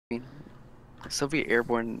Soviet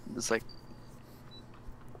Airborne is like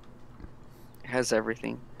has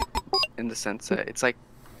everything in the sense that it's like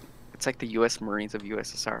the U.S. Marines of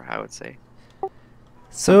USSR, I would say.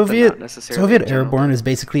 Soviet Airborne is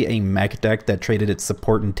basically a mech deck that traded its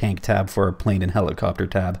support and tank tab for a plane and helicopter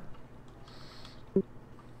tab.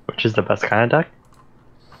 Which is the best kind of deck?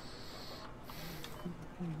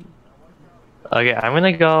 Okay, I'm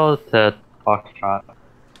gonna go to Foxtrot.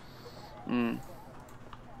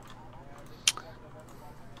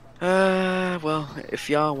 Well, if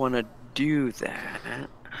y'all want to do that,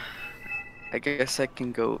 I guess I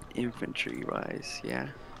can go infantry-wise, yeah.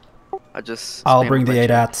 I'll bring the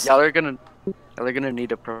ADATs. Y'all are gonna need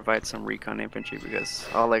to provide some recon infantry because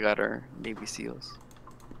all I got are Navy SEALs.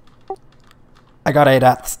 I got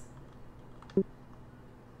ADATs.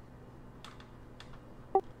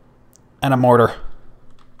 And a mortar.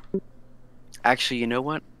 Actually, you know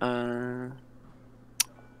what? You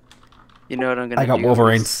know what I'm gonna do? I got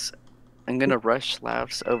Wolverines. I'm gonna rush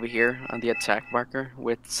Lavs over here on the attack marker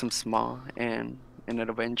with some small and an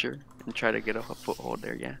Avenger and try to get a foothold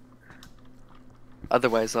there, yeah.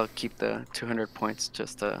 Otherwise, I'll keep the 200 points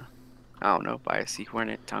just to, I don't know, buy a Sea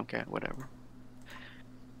Hornet, Tomcat, whatever.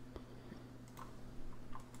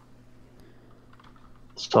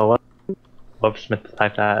 So what Smith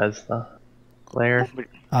type that as the player?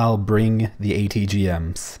 I'll bring the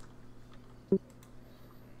ATGMs.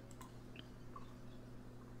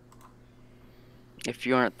 If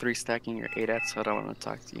you aren't 3-stacking your ADATs, I don't want to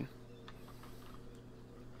talk to you.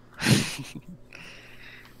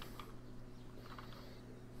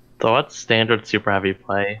 So what's standard super heavy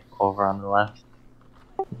play over on the left?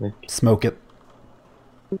 Smoke it.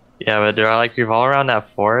 Yeah, but do I like revolve around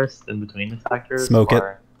that forest in between the sectors? Smoke it.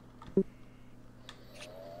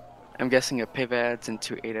 I'm guessing a PIVADS and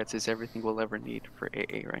 2 ADATs is everything we'll ever need for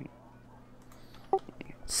AA, right?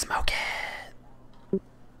 Smoke it.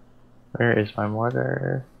 Where is my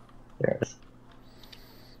mortar? There it is.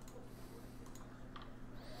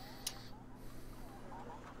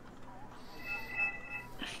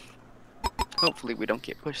 Hopefully we don't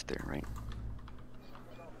get pushed there, right?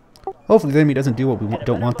 Hopefully the enemy doesn't do what we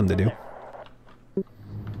don't want them to do.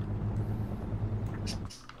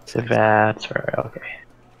 So that's right, okay.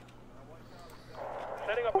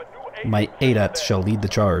 My ADATs shall lead the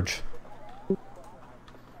charge.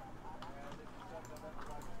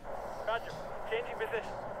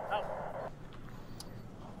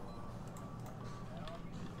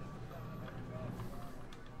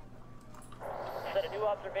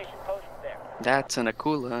 That's an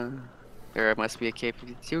Akula. There must be a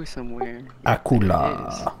K-52 somewhere.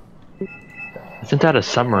 Akula. Isn't that a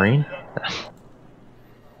submarine?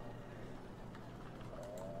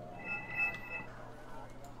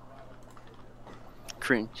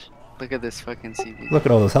 Cringe. Look at this fucking CV. Look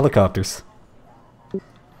at all those helicopters.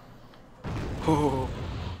 Oh,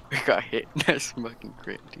 we got hit. That's fucking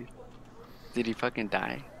crit, dude. Did he fucking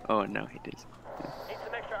die? Oh no, he did. Need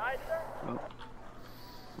some extra eyes, sir? Oh.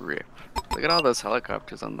 Rip. Look at all those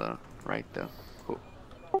helicopters on the right, though. Oh.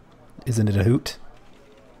 Isn't it a hoot?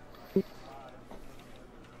 Wait,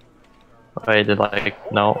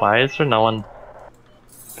 why is there no one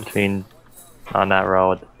between on that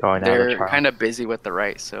road going out of the They're kind of busy with the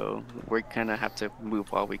right, so we kind of have to move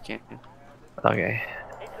while we can. Okay.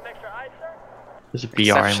 Need some extra eyes, sir? There's a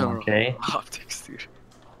BR, okay? Optics, dude.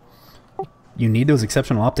 You need those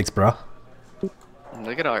exceptional optics, bruh.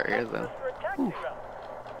 Look at our air, though. Ooh.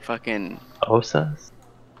 Fucking OSAs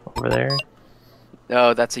over there.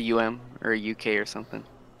 Oh, that's a UM or a UK or something.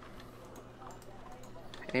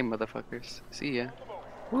 Hey, motherfuckers. See ya.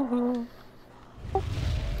 Woohoo.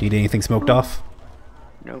 Need anything smoked off?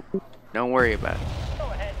 Nope. Don't worry about it.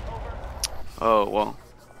 Oh, well.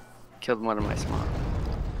 Killed one of my small.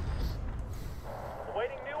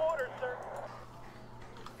 Awaiting new orders, sir.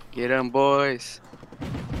 Get 'em, boys.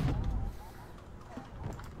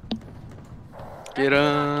 Get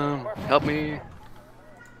 'em. Help me.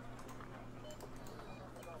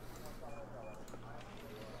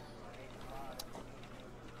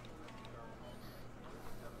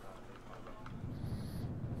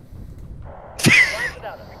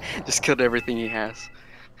 Just killed everything he has.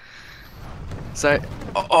 So,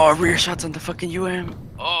 oh, rear shots on the fucking UM.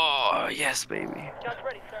 Oh, yes, baby.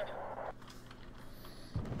 Ready, sir.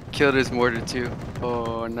 Killed his mortar too.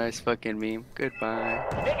 Oh, nice fucking meme. Goodbye.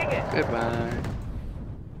 Goodbye.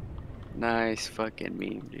 Nice fucking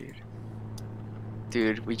meme, dude.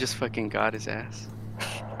 Dude, we just fucking got his ass.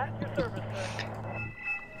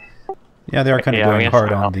 Yeah, they are kind of going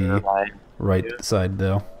hard on the right side,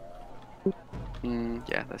 though.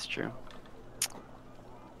 Yeah, that's true.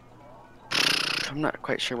 I'm not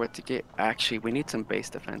quite sure what to get. Actually, we need some base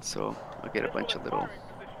defense, so I'll get a bunch of little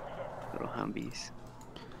Humvees.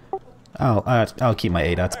 I'll keep my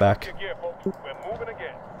ADATs back.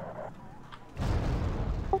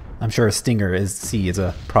 I'm sure a Stinger is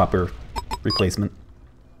a proper replacement.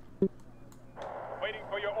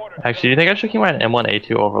 Actually, do you think I should keep my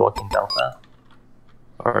M1A2 overlooking Delta?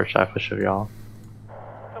 Or should I push with y'all?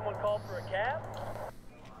 Someone called for a cab?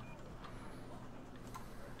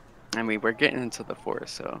 I mean, we're getting into the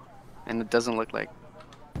forest, so... And it doesn't look like...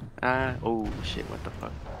 oh shit, what the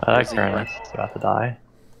fuck? That There's a current UN. is about to die.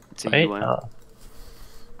 It's a Wait, UN.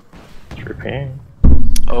 it's repairing.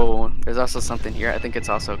 Oh, there's also something here. I think it's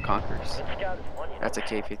also Conquerors. Scout is one unit. That's a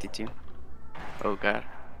K-52. Oh god.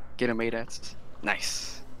 Get him, ADATs.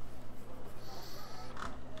 Nice.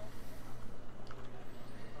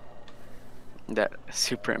 That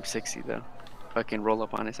Super M60 though. Fucking roll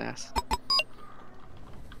up on his ass.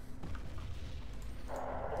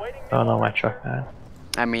 Awaiting Oh no, my truck died.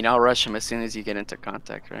 I mean, I'll rush him as soon as you get into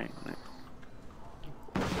contact, right? Like,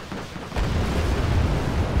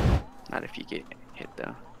 not if you get hit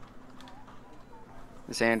though.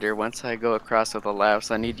 Xander, once I go across with the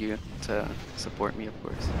laughs, I need you to support me, of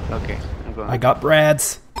course. Okay, I'm going. I got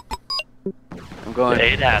Brads. I'm going. The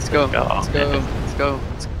ADATs, Let's go. let's go. Let's go.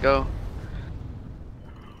 Let's go.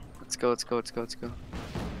 Let's go. Let's go. Let's go. Let's go.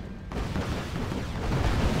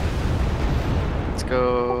 Let's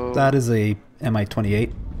go. That is a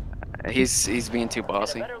Mi-28. He's being too Get a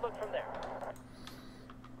bossy. better look from there.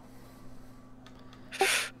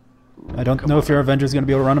 I don't know if your Avenger's gonna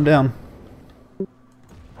be able to run him down.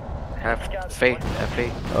 Have faith. Have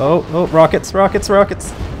faith. Oh, rockets, rockets,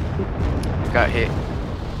 rockets. Got hit.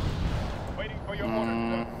 Waiting for your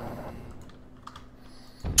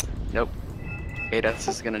Nope. ADATS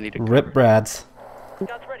is gonna need a Rip Brads.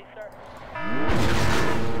 Scouts ready, sir.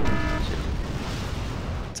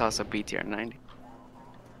 It's also BTR 90.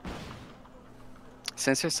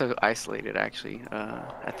 Since they're so isolated, actually,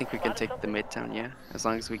 I think we can take the midtown, yeah? As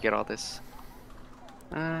long as we get all this.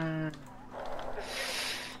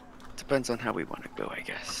 Depends on how we want to go, I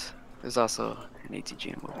guess. There's also an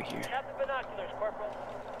ATGM over here. Have the binoculars, Corporal.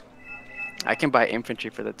 I can buy infantry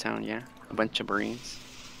for the town, yeah? A bunch of Marines.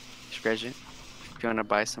 Scratch it. If you want to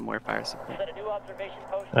buy some more fire support. Set a new observation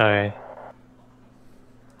post. Okay.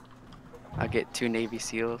 I'll get 2 Navy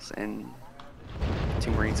SEALs and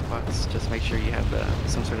 2 Marine squads. Just make sure you have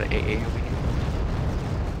some sort of AA over here.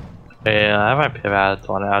 Yeah, I have my pivot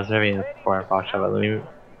on it. I was moving in before I box shot, but let me.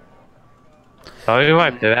 So I move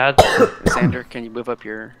my pivot. Xander, can you move up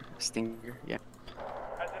your Stinger? Yeah.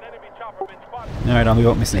 Has an enemy chopper been spotted? Alright, I'll move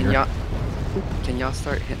up my Stinger. Can y'all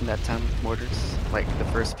start hitting that town with mortars? Like the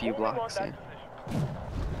first few Moving on blocks, that yeah? position.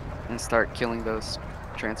 And start killing those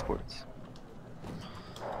transports.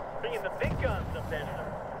 Bringing the big guns up there, sir.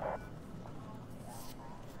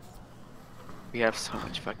 We have so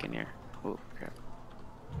much fucking air. Oh crap.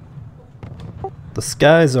 The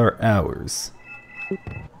skies are ours.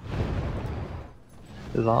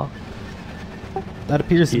 Is off. That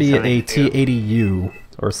appears to be a T-72. T-80U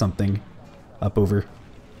or something up over.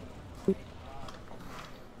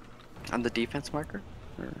 On the defense marker?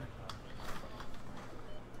 Or...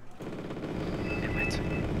 Damn it.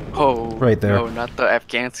 Oh, Right there. No, not the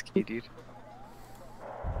Afghansky, dude.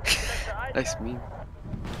 Nice meme.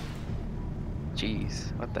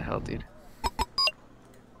 Jeez, what the hell, dude?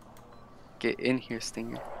 Get in here,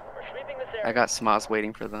 Stinger. We're sweeping this area. I got Smoz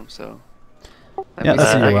waiting for them, so. Let Yeah, me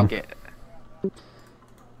that's see if you, I can Will. get.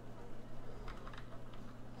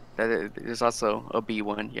 There's also a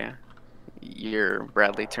B1, yeah. Your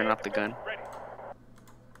Bradley, turn off the gun. Ready.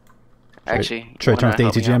 Actually, Should I turn off the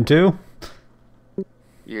ATGM too?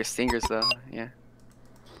 Your Stingers, though, yeah.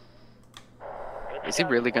 Is he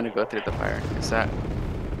really gonna go through the fire? Is that?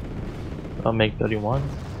 I'll make 31.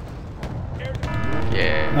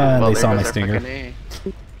 Yeah. They there saw my goes our Stinger. fucking A.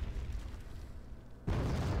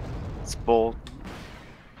 It's bold.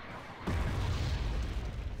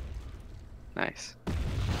 Nice.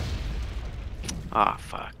 Ah,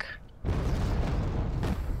 fuck. Good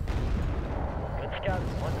scout.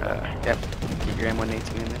 One Yep. Get your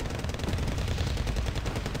M1A2 in there.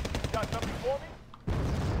 got something for me?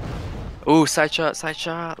 Ooh, side shot, side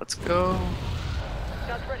shot. Let's go.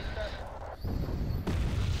 Scouts ready, sir.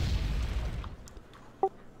 Go,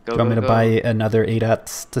 Do you want me go, to go. buy another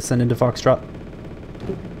ADATs to send into Foxtrot?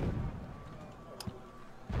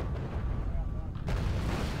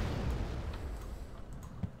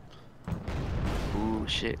 Ooh,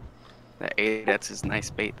 shit. That ADATS is nice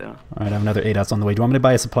bait, though. Alright, I have another ADATs on the way. Do you want me to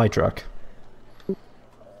buy a supply truck?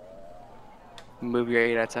 Move your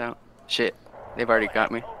ADATS out. Shit. They've already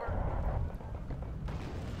got me.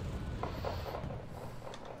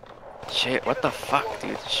 Shit, what the fuck,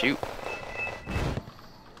 dude? Shoot.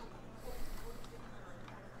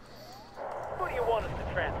 Who do you want us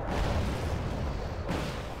to transfer?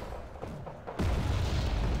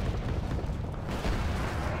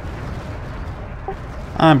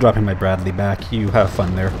 I'm dropping my Bradley back. You have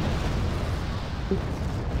fun there.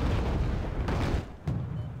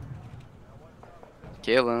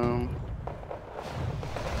 Kill him.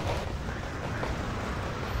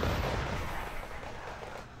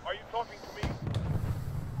 Are you talking to me?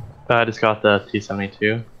 I just got the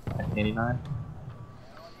T-72 at 89.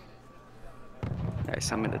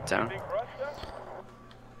 Nice, I'm in the town. Big rush, sir?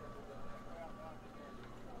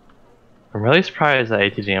 I'm really surprised that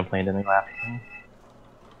ATGM plane didn't go after me.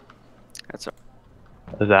 That's all.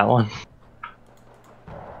 Is that one?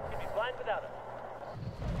 You'd be blind without us.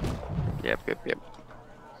 Yep.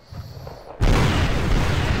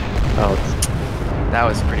 Oh, it's That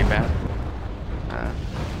was pretty bad.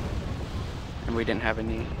 And we didn't have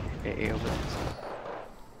any AA over there.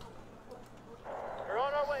 We're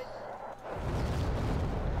on our way.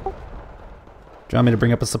 Do you want me to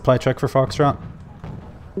bring up a supply truck for Foxtrot?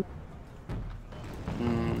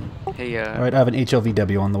 Hey, Alright, I have an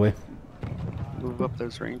HLVW on the way. move up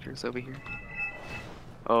those Rangers over here.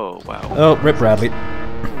 Oh, wow. Oh, rip Bradley.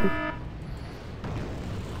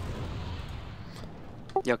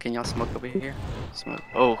 Yo, can y'all smoke over here? Smoke.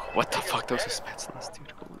 Oh, what the fuck? Those are Spetsnaz,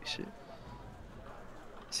 dude. Holy shit.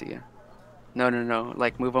 See ya. No.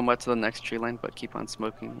 Like, move them up to the next tree line, but keep on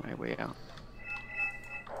smoking my way out.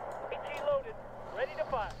 AT loaded. Ready to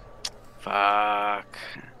fire. Fuck.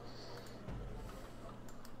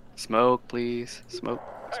 Smoke, please. Smoke.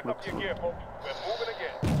 Pack Smoke. up your Smoke. gear, folks. We're moving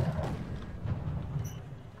again.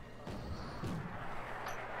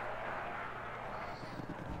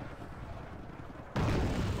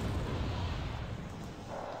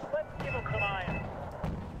 Let's give them some iron.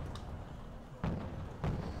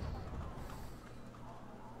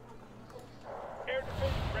 Air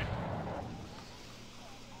defense ready.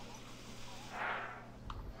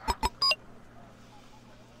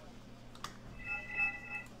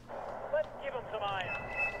 Let's give them some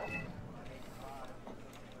iron.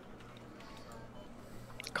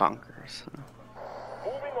 Conquerors.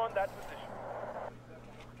 Moving on that position.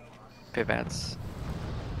 Pivots.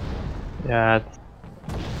 yeah, it's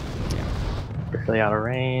barely out of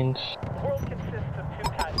range. The world consists of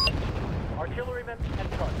two types: artillerymen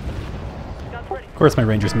and trucks. Guns ready. Of course my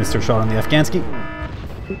Rangers missed their shot on the Afghansky.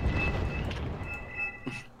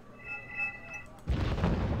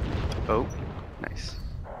 Oh, nice.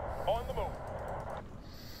 On the move.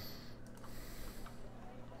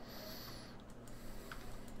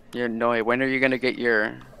 When are you gonna get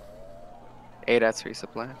your ADATS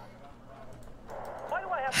resupply? Why do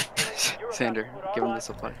I have the feeling that you're about Sander, to put our give him the lives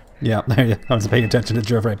at supply. risk? Yeah, there you go. I was paying attention and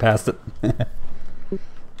drove right past it.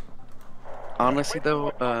 Honestly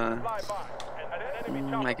though, Fly by, and an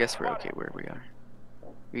enemy chopper I guess we're spotted. okay where we are.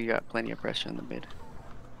 We got plenty of pressure in the mid.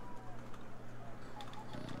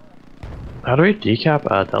 How do we decap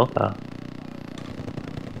Delta?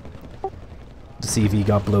 The CV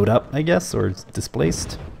got blowed up, I guess, or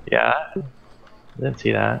displaced. Yeah, didn't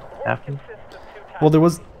see that happen. Consists of two types. Well, there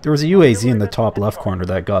was a UAZ in the top left corner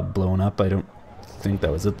that got blown up. I don't think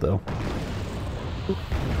that was it though.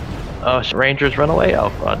 Oh, Rangers run away!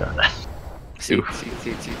 Oh, oh no. See.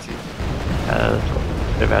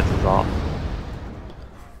 Pivots is off.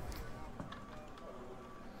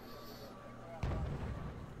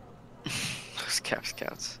 Those cap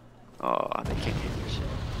scouts. Oh, they can't hear this shit.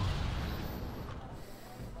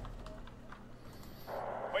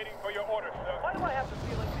 Waiting for your orders, sir. Why do I have the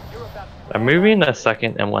feeling that you're about to put I'm our moving lives a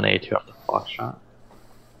second and 1A2 up the Foxtrot.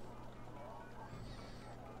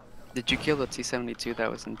 Did you kill the T-72 that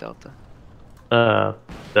was in Delta? The Oh,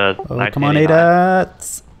 come on, 1989.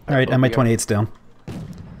 ADATS! Alright, Oh, we are. MI-28's down.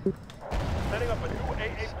 setting up a new AA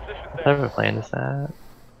position What there? type of plane is that?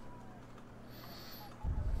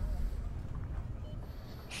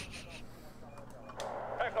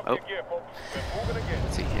 Pack up Oh. your gear, folks. We're moving again.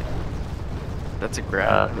 Let's see here. That's a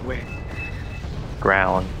grab. Wait.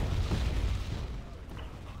 Ground.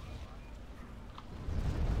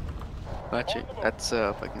 Watch it. That's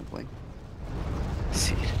a fucking plane.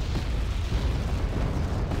 See it.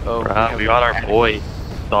 Oh, Bruh, we got our boy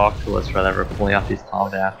talk to us for that. We're pulling off these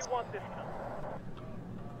combats. You want this now?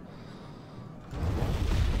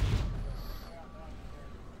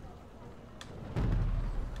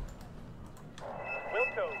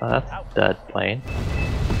 Wilco, Oh, that's out. dead plane.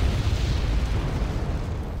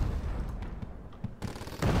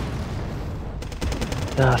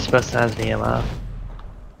 Supposed to have VMF.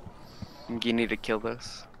 You need to kill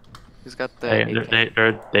those. Who's got the Hey, AK?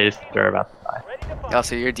 they're about to die. Ready to fire.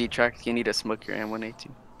 Also, you're detracked. You need to smoke your M1A2.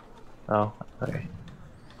 Oh, okay.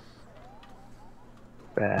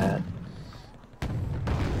 Bad.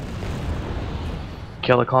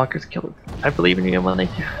 Kill the conquers, kill it. I believe in you, M1A2.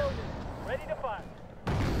 Ready to fire.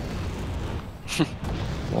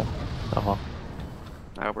 Well, oh well.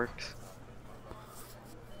 That works.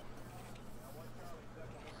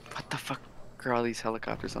 What the fuck are all these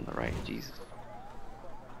helicopters on the right? Jesus.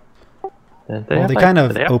 Did Well, have, they like, kind of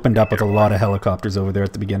did they have- opened up with a lot of helicopters over there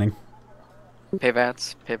at the beginning.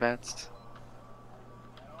 Payvats, payvats.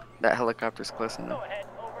 That helicopter's close Go enough. ahead.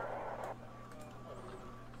 Over.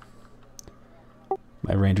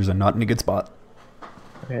 My Rangers are not in a good spot.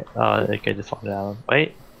 Okay, oh, they could just wanted out.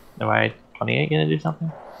 Wait, am I 28 gonna do something?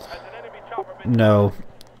 Has an enemy chopper been No.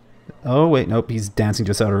 Oh, wait, nope. He's dancing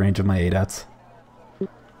just out of range of my ADATs.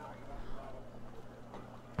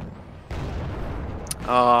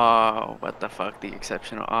 Oh, what the fuck? The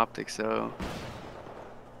exceptional optics, though.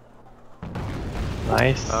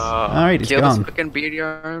 Nice. Alright, he's kill gone. this fucking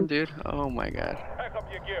BDRM, dude. Oh my god. Pack up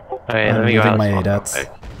your gear, folks. Okay, I'm let me go moving out my and smoke real ADATs.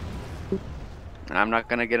 quick. I'm not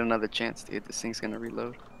gonna get another chance, dude. This thing's gonna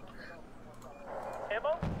reload.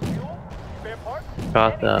 Ammo, fuel, spare parts.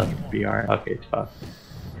 Got the anything you want. BR. Okay, fuck.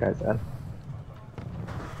 Guys, then.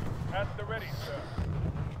 At the ready, sir.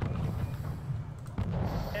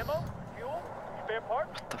 Ammo, fuel, spare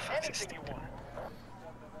parts. What the fuck is this Anything thing you doing? want.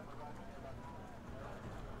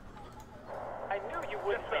 I knew you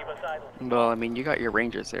wouldn't leave us idle. Well, I mean, you got your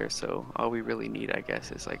Rangers there, so all we really need, I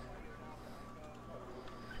guess, is like...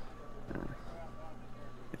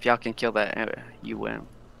 if y'all can kill that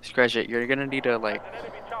Scratch it, you're gonna need to, like... An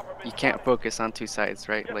enemy chopper been You can't spotted. focus on two sides,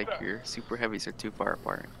 right? Yes, Like, sir. your super heavies are too far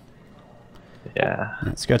apart. Yeah.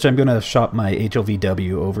 Scratch, I'm gonna shop my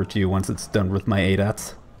HLVW over to you once it's done with my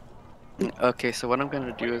ADATs. Okay, so what I'm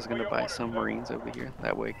gonna do is gonna buy some Marines over here.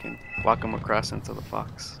 That way I can walk them across into the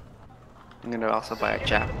Fox. I'm gonna also buy a Give me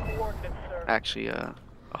chap. some coordinates, sir. Actually, a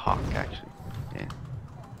Hawk, actually. Yeah.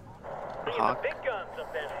 Bring in the Hawk. big guns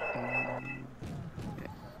up there, sir. Yeah.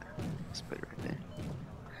 Let's put it right there.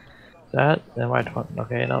 That, am I 20?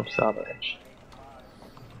 Okay, no, salvage.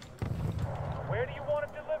 Where do you want it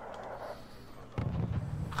delivered?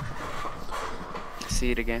 See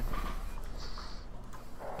it again.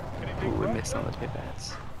 Anything Ooh, we wrong, missed sir? on the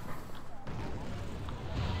pipats.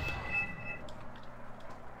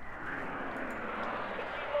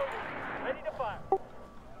 Ready to fire.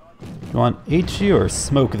 You want HE or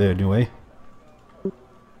smoke there, Nue?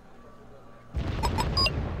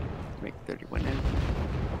 Make 31 now.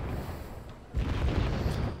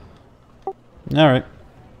 Alright.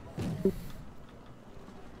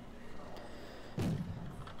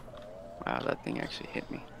 Wow, that thing actually hit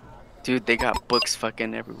me. Dude, they got books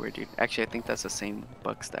fucking everywhere, dude. Actually, I think that's the same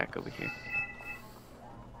buck stack over here.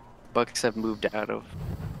 Bucks have moved out of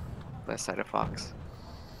that side of Fox.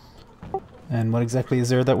 And what exactly is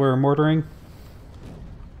there that we're mortaring?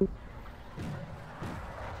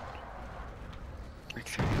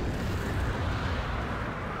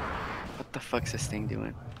 What the fuck's this thing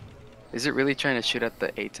doing? Is it really trying to shoot at the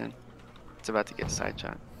A10? It's about to get side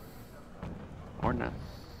shot. Or not.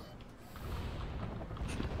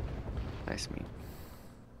 Nice meme.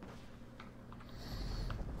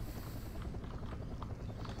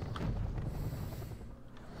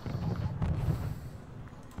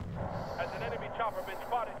 Has an enemy chopper been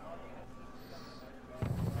spotted?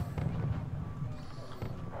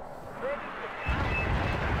 Ready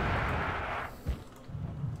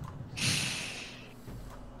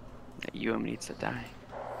That UM needs to die.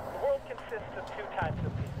 The world consists of two types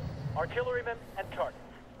of people. Artillerymen and targets.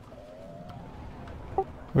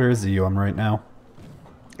 Where is the UM right now?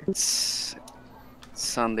 It's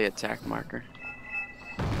on the attack marker.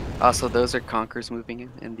 Also, those are Conkers moving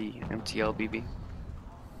in the MTLBB.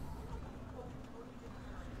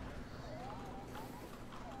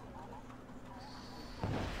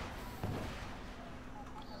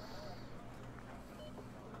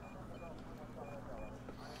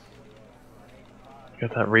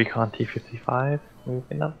 Got that Recon T-55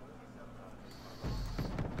 moving up.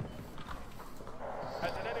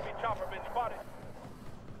 Has an enemy chopper been spotted?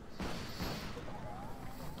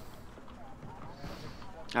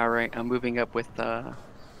 Alright, I'm moving up with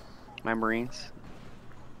my Marines.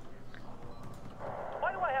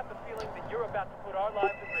 Why do I have the feeling that you're about to put our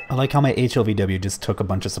lives at risk? I like how my HLVW just took a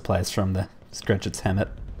bunch of supplies from the Stretch its Hemet.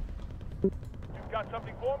 You've got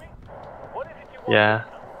something for me? What is it you want? Yeah.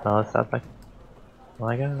 No, that's not like. Oh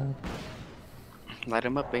my god. Light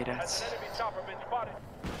them up, Has Betas. an enemy chopper been spotted?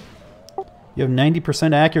 You have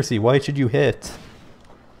 90% accuracy. Why should you hit?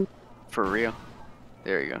 For real.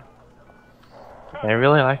 There you go. I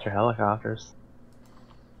really like your helicopters.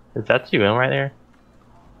 Is that you in right there?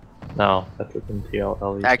 No, that's an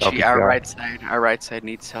MTL. Actually, our right side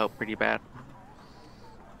needs help pretty bad.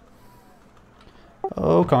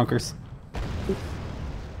 Oh, conkers.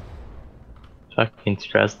 Fucking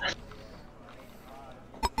stressed.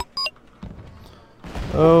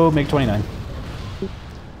 Oh, MiG-29.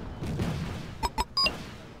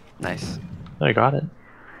 Nice. I got it.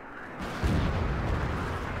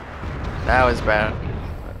 That was bad.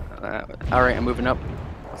 Alright, I'm moving up.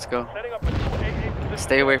 Let's go. Setting up a 288 position.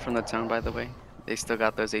 Stay away from the town, by the way. They still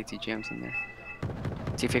got those ATGMs in there.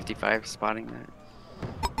 T-55 spotting that.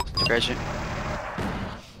 Stretch it.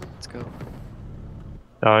 Let's go.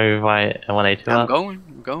 Oh, you might I-1A2 I'm up?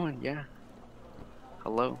 going, yeah.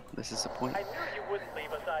 Hello, this is the point. I knew you wouldn't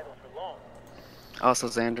leave us idle for long. Also,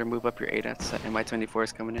 Xander, move up your ADATs. MI-24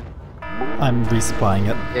 is coming in. I'm resupplying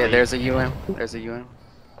it. Yeah, there's a UM. There's a UM.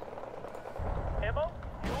 Ammo?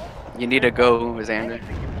 Fuel? You need to go, Xander.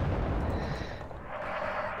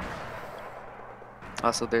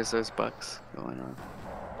 Also, there's those bucks going on.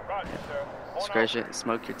 Roger, sir. On Scratch it,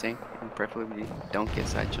 smoke your tank, and preferably don't get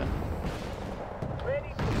side shot. out. Ready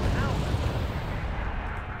to out.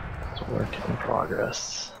 It's work in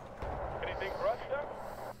progress. Anything for us, sir?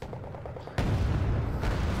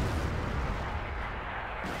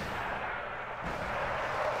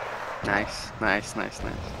 Nice, nice, nice,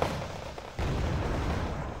 nice.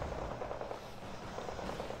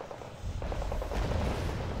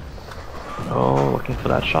 Oh, looking for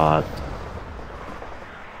that shot.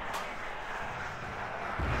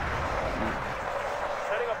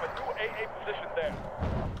 Setting up a 288 position there.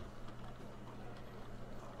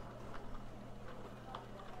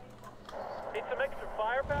 Need some extra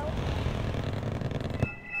firepower?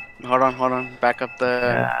 Hold on. Back up the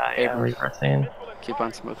Yeah, Abrams. reversing. Keep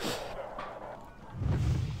on smoking.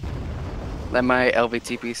 Let my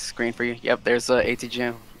LVTP screen for you. Yep, there's a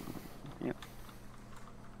ATGM. Yep.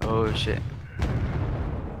 Oh shit.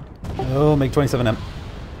 Oh, MiG-27M.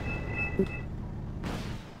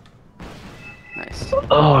 Nice.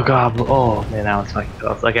 Oh god, oh man, that was fucking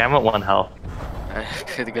close. Okay, I'm at 1 health.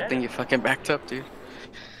 Good thing you fucking backed up, dude.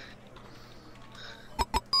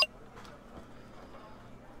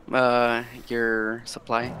 Your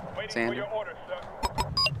supply, Waiting for Xander. your orders, sir.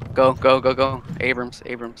 Go. Abrams,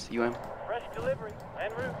 UM. Fresh delivery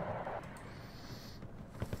en route.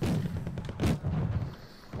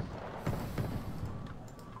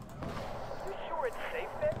 You sure it's safe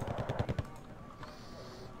there?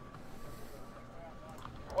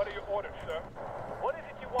 What are your orders, sir? What is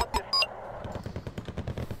it you want this?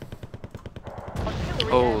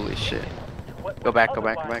 Artillery Holy and- shit. What Go would back.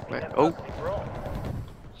 otherwise be an Oh. ugly road.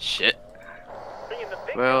 Shit. Bringing the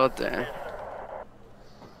big Well, guns. damn. Yes, sir.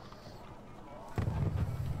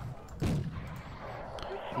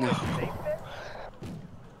 You sure No. it's safe there?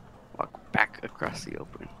 Walk back across the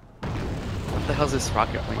open. What the hell's this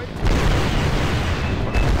rocket plane doing?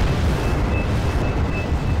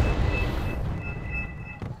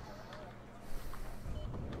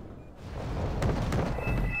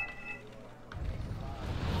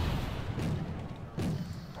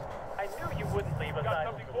 I knew you wouldn't leave us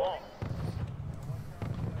idle for long.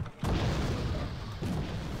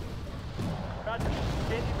 Roger.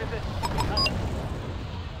 Changing position. Out.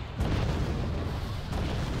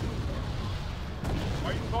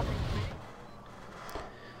 Are you talking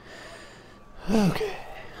to me? Okay.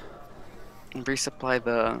 Resupply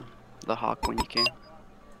the Hawk when you can.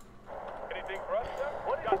 Anything for us, sir?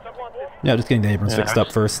 What is it you want this? Yeah, just getting the Abrams Yeah. fixed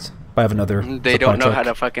up first. I have another They supply don't know truck. how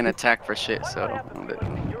to fucking attack for shit, so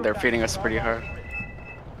they're feeding us pretty hard.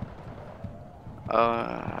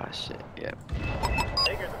 Shit, yep.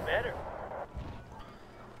 Bigger the better.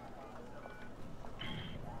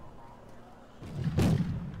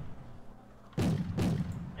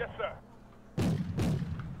 Yes, sir.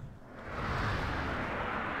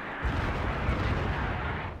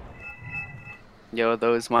 Yo,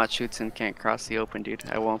 those Machutsen can't cross the open, dude.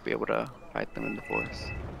 I won't be able to fight them in the forest.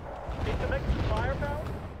 Need some extra firepower?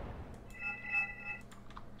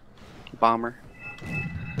 Bomber.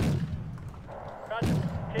 Roger.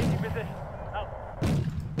 Changing position. Out.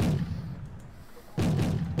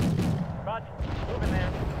 Roger. Moving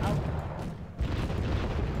there. Out.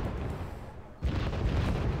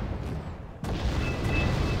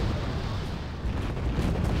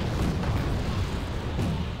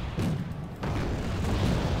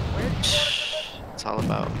 Where do you want us It's all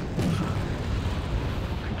about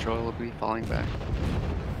controllably falling back.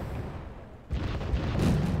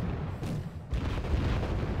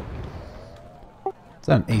 Is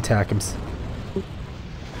that an ATACMS?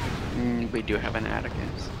 We do have an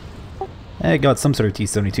Atticus. I got some sort of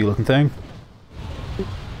T-72 looking thing.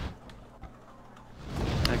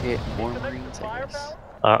 I get more Marines, I guess.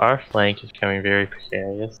 Our flank is becoming very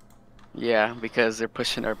precarious. Yeah, because they're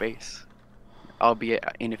pushing our base, albeit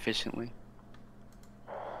inefficiently.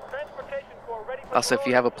 Transportation Corps ready for Also, if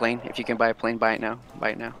you have a deployment. plane, if you can buy a plane, buy it now. Buy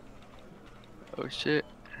it now. Oh shit.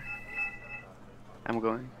 I'm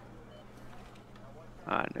going.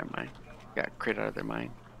 Ah, never mind. Got crit out of their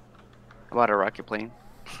mind. I bought a rocket plane.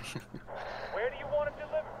 Where do you want it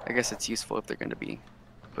delivered? I guess it's useful if they're going to be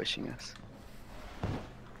pushing us.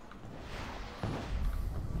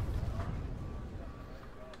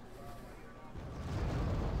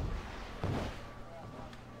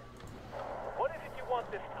 What is it you want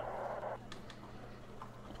this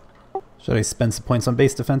time? Should I spend some points on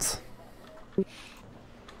base defense?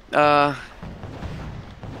 I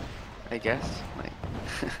guess. Like,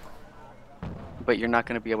 but you're not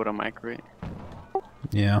going to be able to micro it.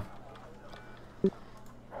 Yeah.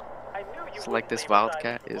 I knew you So like wouldn't this leave us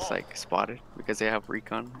wildcat idle is for long. like spotted because they have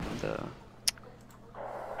recon As an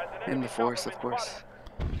in enemy the forest, of chopper been course. spotted.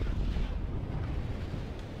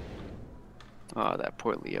 Oh, that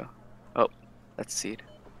poor Leo. Oh, that's Seed.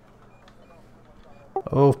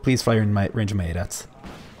 Oh, please fire in my range of my ADATs.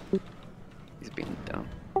 He's being dumb.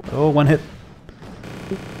 Oh, one hit.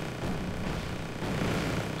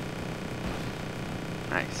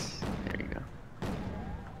 Nice. There you go.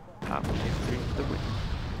 Top victory for the win.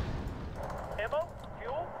 Ammo,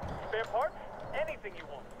 fuel, spare parts, anything you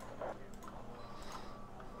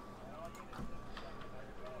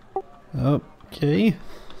want. Okay.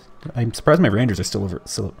 I'm surprised my Rangers are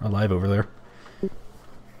still alive over there. You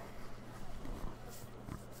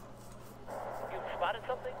spotted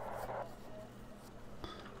something?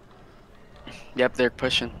 Yep, they're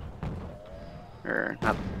pushing. Or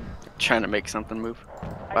not, trying to make something move.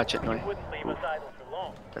 Watch it, I knew Noy. you wouldn't leave us idle for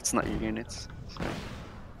long. That's not your units. Sorry.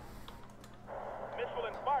 Missile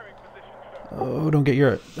in firing position, sir. Oh, don't get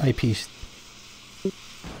your IP. Just give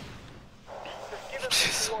us the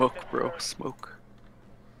Smoke, coordinates, bro. sir. Smoke.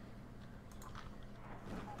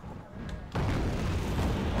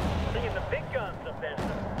 Bringing the big guns up there,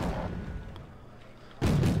 sir.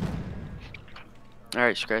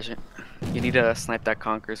 Alright, scratch it. You need to snipe that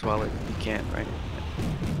Conquerors while you can, right?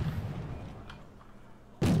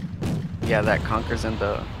 Yeah, that Conquerors and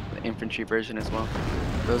the infantry version as well.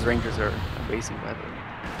 Those Rangers are amazing, by the way.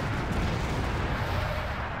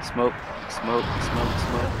 Smoke, smoke, smoke,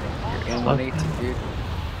 smoke. You're in 180, dude.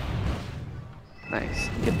 Nice.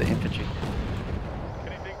 Get the infantry.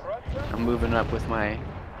 Anything for us, sir? I'm moving up with my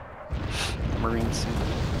Marines soon.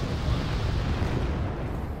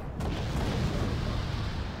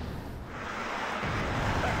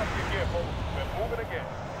 Back up your gear, folks. We're moving again.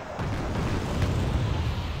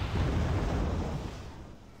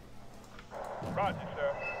 Roger,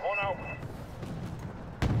 sir. On our way.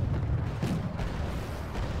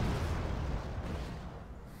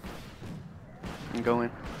 I'm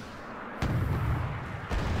going.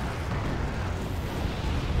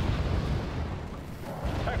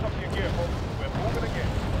 Pack up your gear, folks. We're moving again.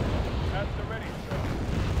 At the ready, sir.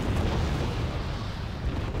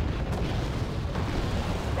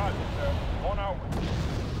 Roger, sir. On our way.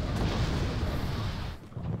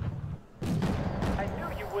 I knew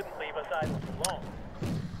you wouldn't leave us idle for long.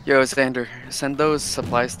 Yo, Xander, send those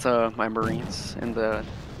supplies to my Marines in the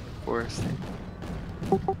forest.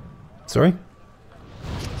 Sorry?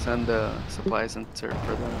 Send the supplies into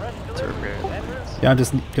for the turret. Yeah, I'm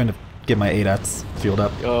just going to get my ADATs fueled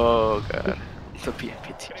up. Oh god, the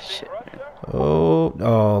BMPT shit, man.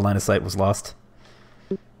 Oh, line of sight was lost.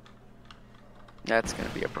 That's gonna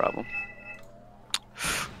be a problem.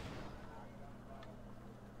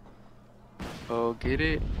 Oh, get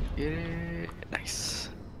it, nice.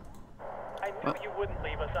 I knew Well, you wouldn't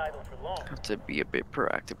leave us idle for long. have to be a bit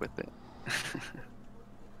proactive with it.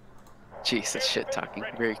 Jeez, that's shit talking.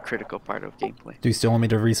 Very critical part of gameplay. Do you still want me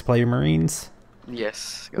to resupply your Marines?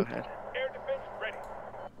 Yes, go ahead. Air defense ready.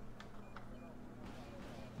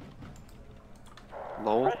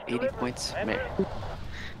 Lol, Press 80 delivery. points. And Man, ready.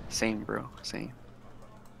 same, bro, same.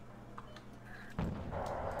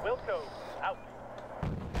 Wilco, out.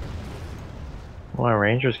 Well, our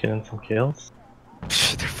Rangers getting some kills.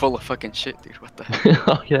 They're full of fucking shit, dude. What the heck?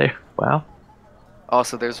 Okay, wow.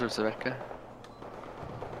 Also, there's Rebecca.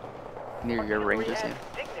 Near your Artillery Rangers, adds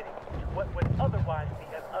yeah. dignity to what would otherwise be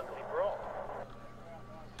an ugly brawl.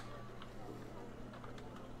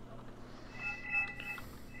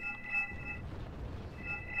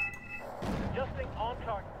 Adjusting on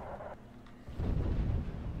target.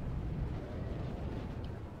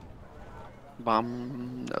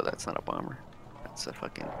 Bomb? No, that's not a bomber. That's a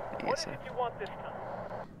fucking What ASF. did you want this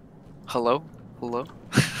time? Hello? Hello?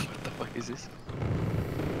 What the fuck is this?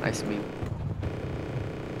 Nice meme.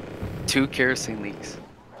 2 kerosene leaks.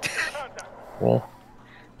 Cool.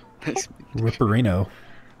 Nice meme. Ripperino.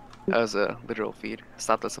 That was a literal feed.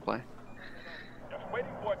 Stop the supply. Just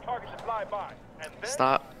waiting for a target to fly by. And then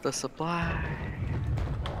Stop the supply.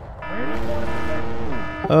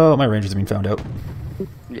 Oh, my rangers have been found out.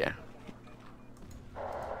 Yeah.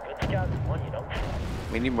 good scout is one you don't trust.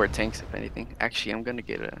 We need more tanks if anything. Actually, I'm gonna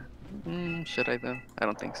get a... should I though? I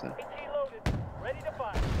don't think so. AT loaded, ready to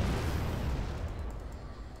fire.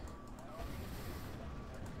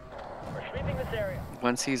 We're sweeping this area.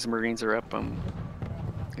 Once these Marines are up, I'm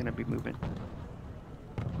gonna be moving.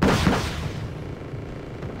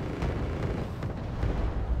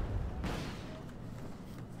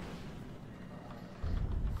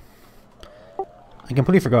 I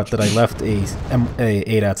completely forgot that I left a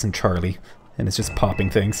ADATS in Charlie, and it's just popping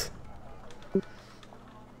things. All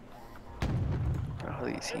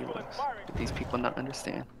these heroes. Do these people not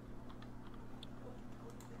understand?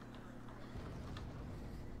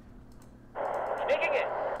 Sneaking in.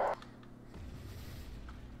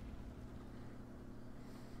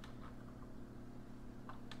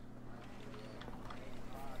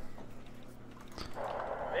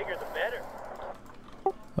 Bigger the better.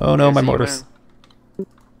 Oh no, Here's my the mortars.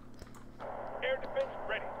 Air defense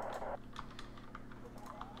ready.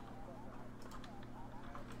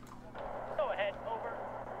 Go ahead, over.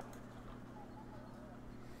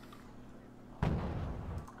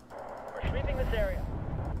 We're sweeping this area.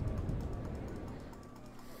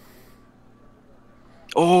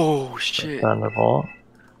 Oh shit! Thunderbolt.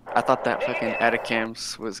 I thought that fucking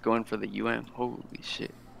Atacams was going for the UM. Holy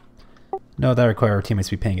shit! No, that requires our teammates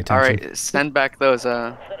to be paying All attention. right, send back those. Set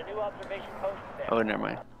a new observation post there. Oh, never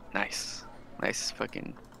mind. Nice, nice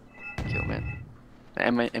fucking kill, man. The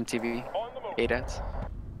MTV On the move. ADATs.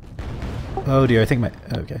 Oh dear, I think my...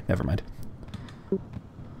 Okay, never mind.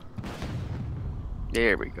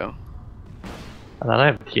 There we go. I thought I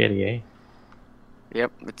have T88.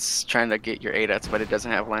 Yep, it's trying to get your ADATs, but it doesn't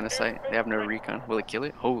have line of sight. They have no recon. Will it kill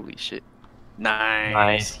it? Holy shit! Nice,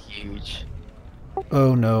 Nice. huge.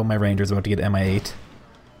 Oh no, my ranger's about to get MI8.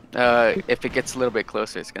 If it gets a little bit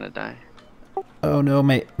closer, it's gonna die. Oh no,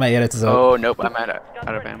 my ADATS is out. Oh nope, I'm out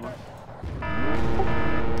of ammo.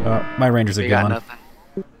 My rangers are We got gone. nothing.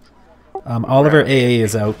 All of our AA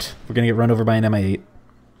is out. We're gonna get run over by an MI8.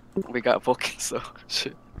 We got Vulcans though.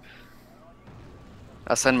 Shit.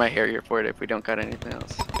 I'll send my Harrier for it if we don't got anything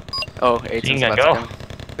else. Oh, A10's You can about go. to come.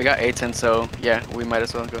 We got A10, so yeah, we might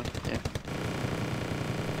as well go. Yeah.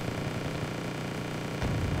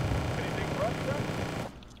 Anything for us, sir?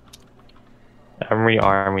 I'm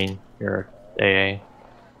rearming your AA.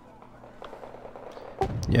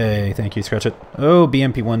 Yay, thank you, Scratch It. Oh,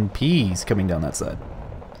 BMP-1P's coming down that side.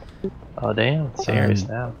 Oh damn, serious Um,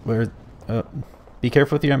 now. Where? Be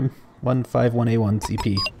careful with your M151A1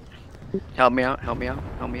 CP. Help me out, help me out,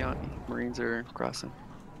 help me out. Marines are crossing.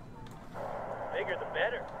 Bigger the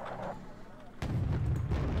better.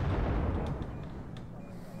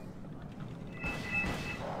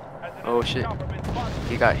 Oh shit.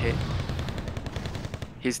 He got hit.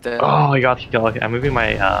 He's dead. Oh, you got to kill. I'm moving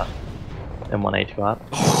my M1A2 up.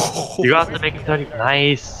 You got to make him 30.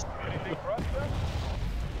 Nice.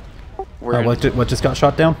 We're in What just got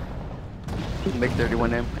shot down?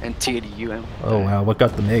 MiG-31M and T-80UM. Oh wow, what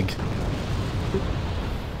got the MiG?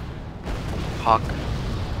 Hawk.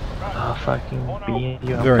 Oh, fucking BMP.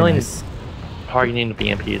 I'm Very killing nice. targeting the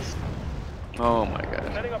BMPs. Oh my god.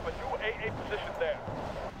 Setting up a new AA position there.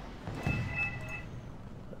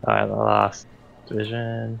 I lost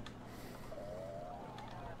division.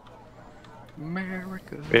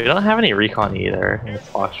 America. We don't have any recon either in this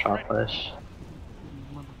Foxtrot push.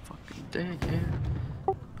 Motherfucking day,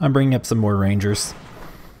 yeah. I'm bringing up some more rangers.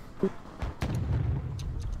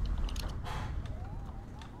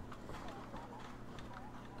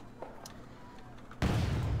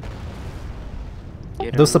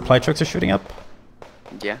 Get Those 'em. supply trucks are shooting up?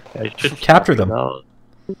 Yeah. Yeah, you should Capture them. those.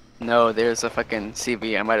 No, there's a fucking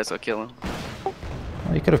CV. I might as well kill him.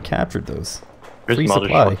 Oh, you could have captured those. There's Free some other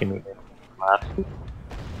supply. shocking movement left.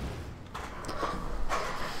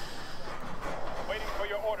 Waiting for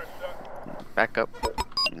your orders, sir. Back up.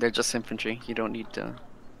 They're just infantry. You don't need to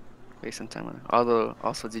waste some time on it. Although,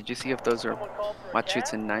 also, did you see if those are Someone called for a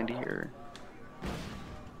Machutes cab? in 90 or?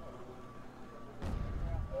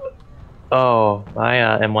 Oh, my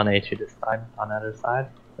M1A2 this time on the other side.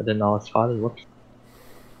 I didn't know it was spotted. Whoops.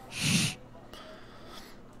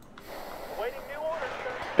 Waiting new orders,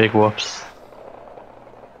 sir. Big whoops.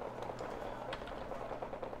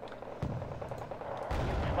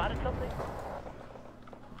 Spotted something?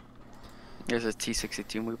 There's a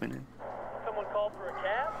T-62 moving in. Someone called for a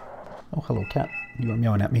cab? Oh, hello, cat. You are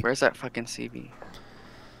meowing at me. Where's that fucking CV?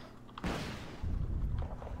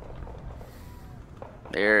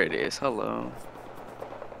 There it is. Hello.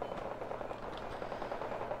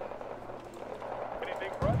 Anything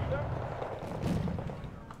for us, sir?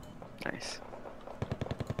 Nice.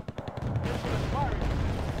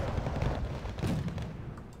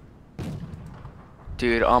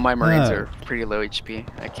 Dude, all my Marines are pretty low HP.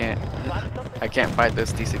 I can't fight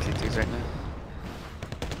those T-62s right now.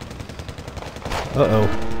 Uh-oh.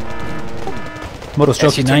 Moto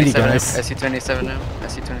stroke 90, guys. SU-27 now.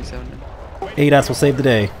 SU-27 now. ADAS will save the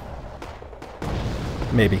day.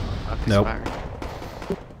 Maybe. Nope.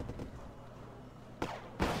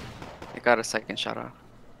 It got a second shot off.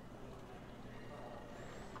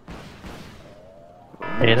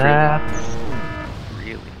 Hey, that.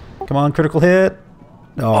 Really? Come on, critical hit.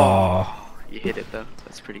 Oh. You hit it though.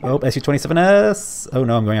 That's pretty good. Oh, SU-27S. Oh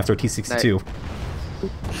no, I'm going after a T-62.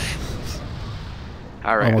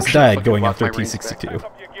 Alright. Almost died going after a T-62.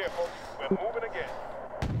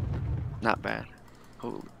 Not bad.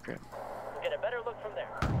 Holy crap. We'll get a better look from there.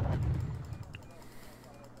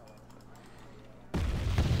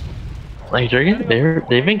 Like,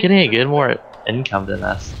 they've been getting a good more income than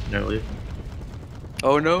us, nearly.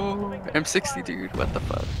 Oh no! M60 dude, what the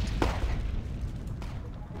fuck?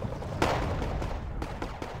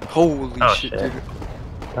 Holy shit, dude.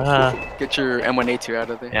 Get your M1A2 out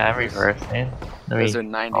of there. Yeah, I'm reversing. Those are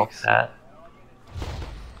 90s. That.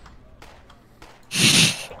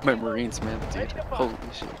 My Marines, man, dude. Holy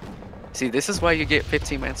shit. See, this is why you get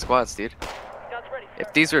 15-man squads, dude.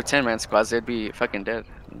 If these were 10-man squads, they'd be fucking dead.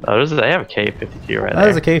 Oh, they have a K-52 right there. That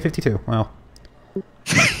is a K-52. Wow.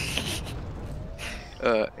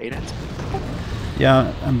 8-ats?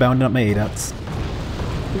 Yeah, I'm bounding up my 8-ats.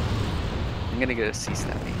 I'm gonna get a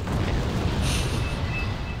C-snappy.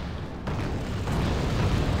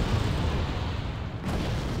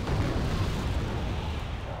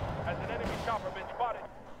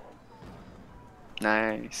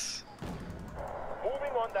 Nice.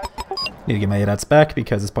 Need to get my 8-ats back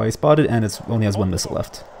because it's probably spotted and it only has one missile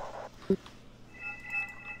left.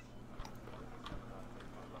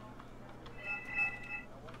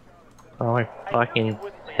 Oh, my fucking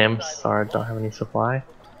HIMS don't have any supply.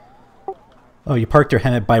 Oh, you parked your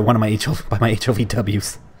Hemet by one of my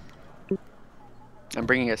HOVWs. I'm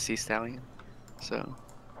bringing a C-stallion, so.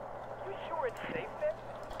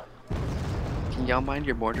 Can y'all mind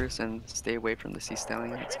your mortars and stay away from the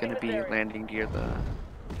C-stallion? It's gonna be landing near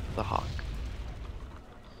the Hawk.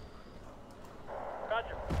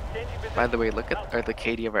 By the way, look at the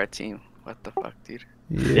KD of our team. What the fuck, dude?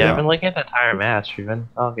 Yeah, I've been looking at the entire match, even.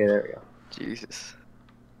 Okay, there we go. Jesus.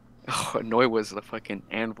 Oh, Noi was the fucking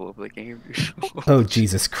anvil of the game, dude. Oh,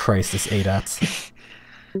 Jesus Christ, this ADATS.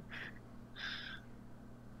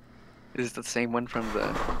 Is it the same one from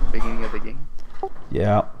the beginning of the game?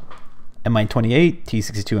 Yeah. Mi-28,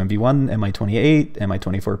 T-62 MV1, Mi-28,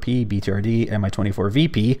 Mi-24P, BTRD,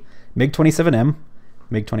 Mi-24VP, MiG-27M,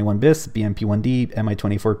 MiG-21 BIS, BMP-1D,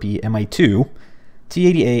 Mi-24P, Mi-2,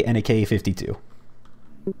 T-80A, and a K-52.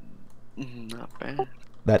 Not bad.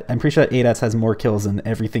 That I'm pretty sure that ADATS has more kills than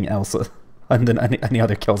everything else than any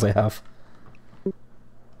other kills I have.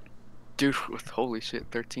 Dude, holy shit,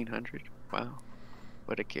 1300. Wow.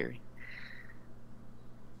 What a carry.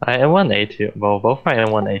 I M1A2. Well, both my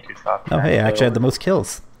M1A2 stopped. Oh, hey, I actually had the most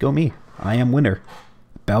kills. Go me. I am winner.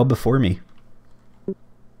 Bow before me.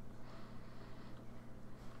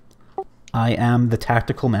 I am the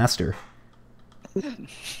tactical master.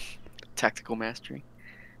 Tactical mastery.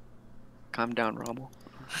 Calm down, Rommel.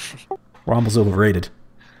 Rommel's overrated.